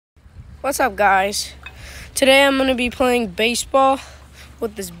What's up, guys? Today I'm gonna be playing baseball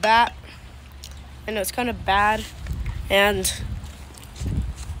with this bat. I know it's kind of bad, and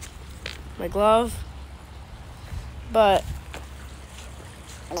my glove, but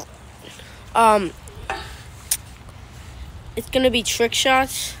it's gonna be trick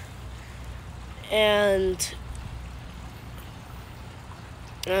shots, and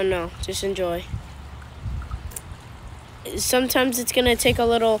I don't know, just enjoy. Sometimes it's gonna take a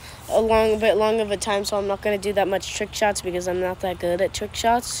bit long of a time, so I'm not gonna do that much trick shots because I'm not that good at trick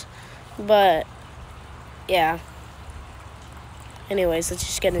shots. But yeah. Anyways, let's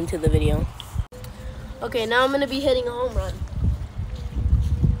just get into the video. Okay, now I'm gonna be hitting a home run.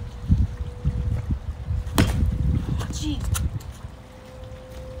 Jeez.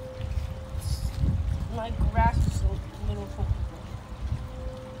 My grass is a little full.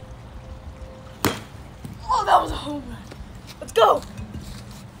 Oh, that was a home run. Let's go.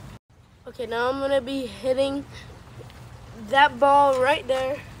 Okay, now I'm gonna be hitting that ball right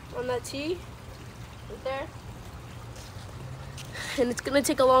there on that tee, right there. And it's gonna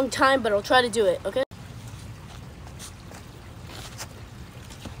take a long time, but I'll try to do it, okay?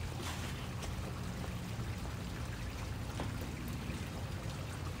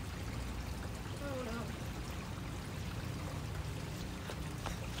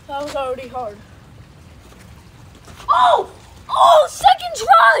 That was already hard. Oh, second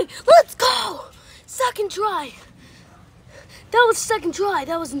try! Let's go! Second try. That was second try.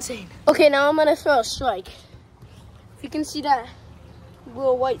 That was insane. Okay, now I'm gonna throw a strike. If you can see that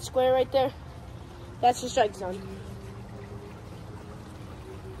little white square right there, that's the strike zone.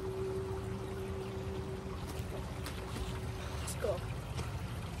 Let's go.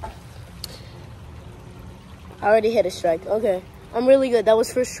 I already hit a strike. Okay, I'm really good. That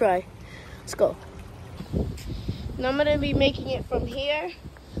was first try. Let's go. Now I'm gonna be making it from here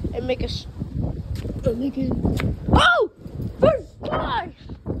and make a. Oh! First try!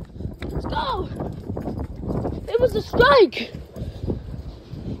 Let's go! It was a strike!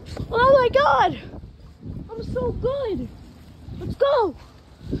 Oh my god! I'm so good! Let's go!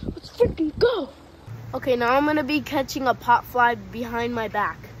 Let's freaking go! Okay, now I'm gonna be catching a pop fly behind my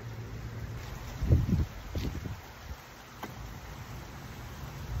back.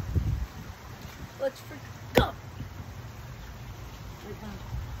 Let's freaking go!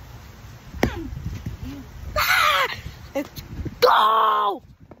 Let's go!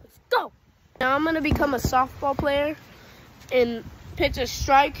 Let's go! Now I'm gonna become a softball player and pitch a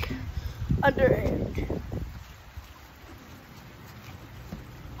strike underhand.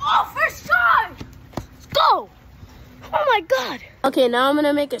 Oh, first try! Let's go! Oh my god! Okay, now I'm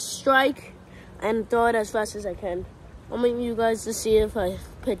gonna make a strike and throw it as fast as I can. I want you guys to see if I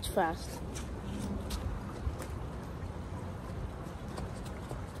pitch fast.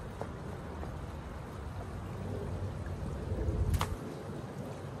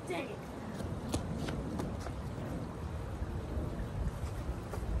 Dang it.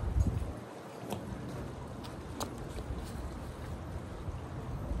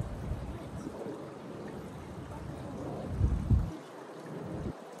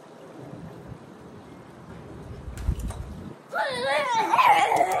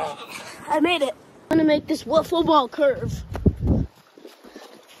 I made it. I'm gonna make this wiffle ball curve.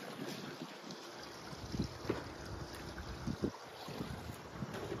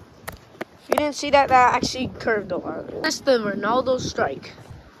 If you didn't see that, that actually curved a lot. That's the Ronaldo strike.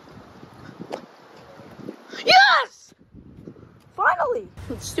 Yes! Finally!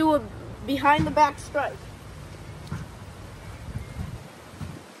 Let's do a behind the back strike.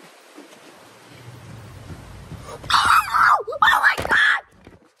 Oh my god!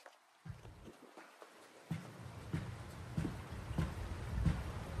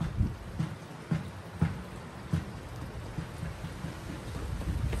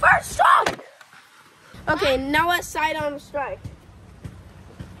 First strike! Okay, now let's sidearm strike.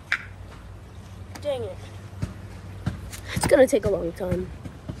 Dang it. It's gonna take a long time.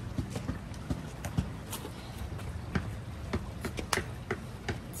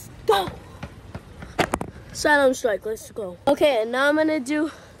 Let's go! Sidearm strike, let's go. Okay, and now I'm gonna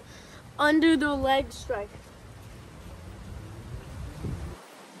do under the leg strike.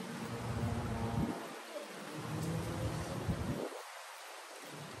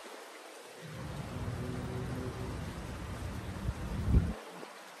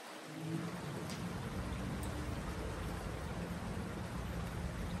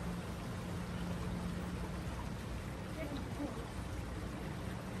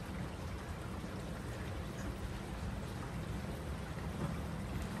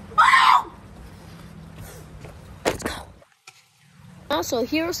 also,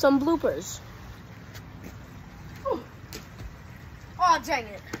 here are some bloopers. Oh, dang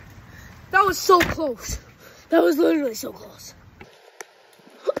it. That was so close. That was literally so close.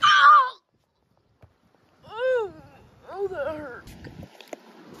 Ow! Oh, that hurt.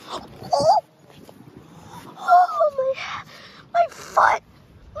 Oh, my foot.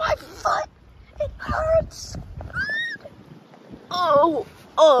 My foot. It hurts. Oh,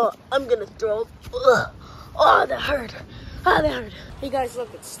 I'm gonna throw. Ugh. Oh, that hurt. Oh, that hurt. Hey guys,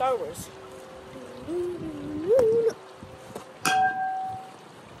 look, it's Star Wars.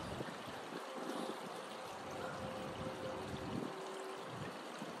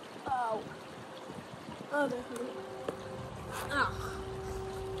 Oh. Oh, that hurt. Oh.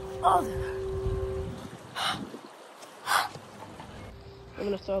 Oh, that hurt. I'm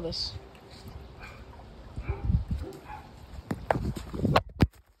gonna throw this.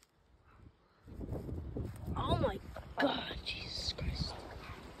 Oh my God, Jesus Christ.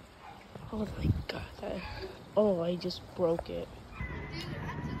 Oh my God. Oh, I just broke it.